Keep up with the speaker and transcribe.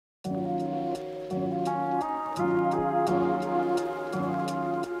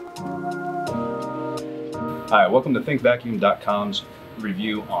Hi, welcome to ThinkVacuum.com's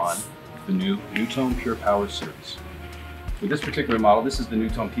review on the new NuTone Pure Power series. With this particular model, this is the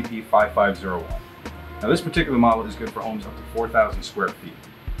NuTone PP5501. Now this particular model is good for homes up to 4,000 square feet,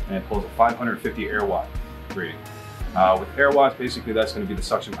 and it pulls a 550 air watt rating. With air watts, basically that's going to be the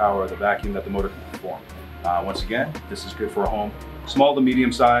suction power of the vacuum that the motor can perform. Once again, this is good for a home, small to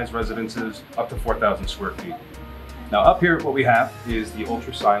medium sized residences, up to 4,000 square feet. Now up here, what we have is the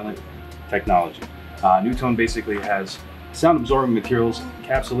ultra silent technology. NuTone basically has sound absorbing materials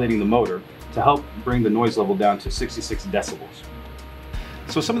encapsulating the motor to help bring the noise level down to 66 decibels.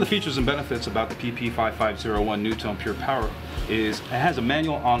 So some of the features and benefits about the PP5501 NuTone Pure Power is it has a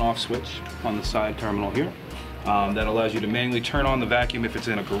manual on-off switch on the side terminal here that allows you to manually turn on the vacuum if it's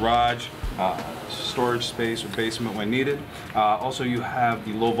in a garage, storage space or basement when needed. Also you have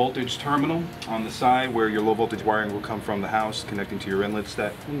the low voltage terminal on the side where your low voltage wiring will come from the house connecting to your inlets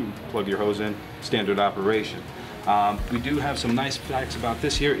that plug your hose in, standard operation. We do have some nice facts about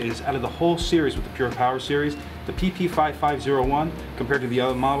this here is out of the whole series with the Pure Power series, the PP5501 compared to the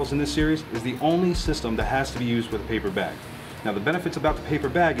other models in this series is the only system that has to be used with a paper bag. Now the benefits about the paper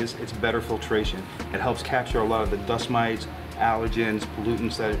bag is it's better filtration. It helps capture a lot of the dust mites, allergens,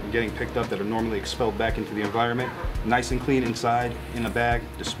 pollutants that are getting picked up that are normally expelled back into the environment. Nice and clean inside, in a bag,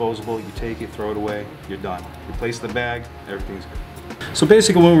 disposable, you take it, throw it away, you're done. Replace the bag, everything's good. So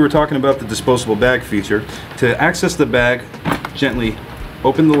basically when we were talking about the disposable bag feature, to access the bag, gently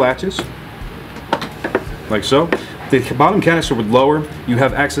open the latches, like so. The bottom canister would lower, you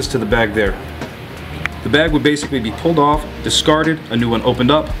have access to the bag there. The bag would basically be pulled off, discarded, a new one opened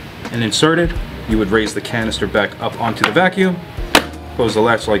up and inserted. You would raise the canister back up onto the vacuum, close the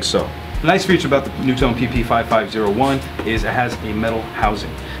latch like so. The nice feature about the NuTone PP5501 is it has a metal housing.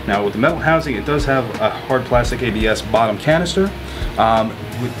 Now with the metal housing, it does have a hard plastic ABS bottom canister.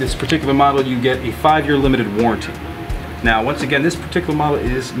 With this particular model, you get a 5-year limited warranty. Now once again, this particular model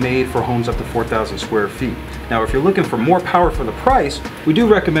is made for homes up to 4,000 square feet. Now if you're looking for more power for the price, we do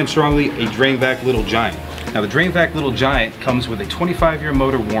recommend strongly a DrainVac Little Giant. Now the DrainVac Little Giant comes with a 25-year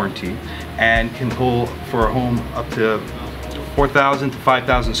motor warranty and can pull for a home up to 4,000 to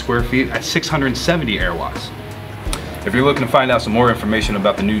 5,000 square feet at 670 air watts. If you're looking to find out some more information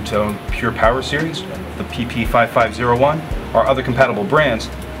about the NuTone Pure Power series, the PP5501, or other compatible brands,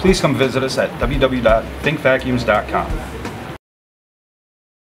 please come visit us at www.thinkvacuums.com.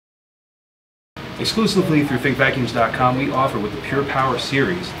 Exclusively through ThinkVacuums.com, we offer with the Pure Power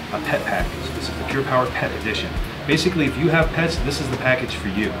series a pet package. This is the Pure Power Pet Edition. Basically, if you have pets, this is the package for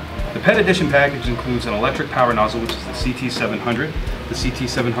you. The Pet Edition package includes an electric power nozzle, which is the CT700. The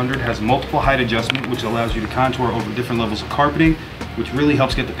CT700 has multiple height adjustment, which allows you to contour over different levels of carpeting, which really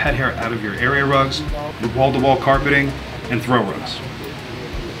helps get the pet hair out of your area rugs, your wall-to-wall carpeting, and throw rugs.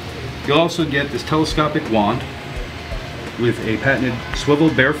 You'll also get this telescopic wand with a patented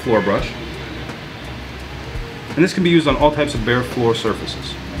swivel bare floor brush. And this can be used on all types of bare floor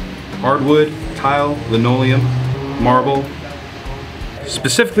surfaces. Hardwood, tile, linoleum, marble.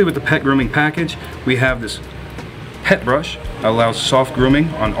 Specifically with the pet grooming package, we have this pet brush that allows soft grooming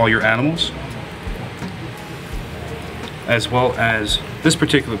on all your animals, as well as this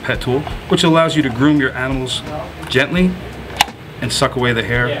particular pet tool, which allows you to groom your animals gently and suck away the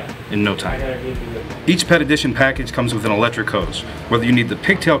hair in no time. Each Pet Edition package comes with an electric hose. Whether you need the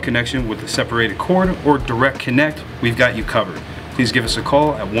pigtail connection with the separated cord or direct connect, we've got you covered. Please give us a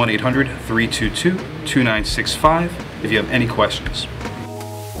call at 1-800-322-2965 if you have any questions.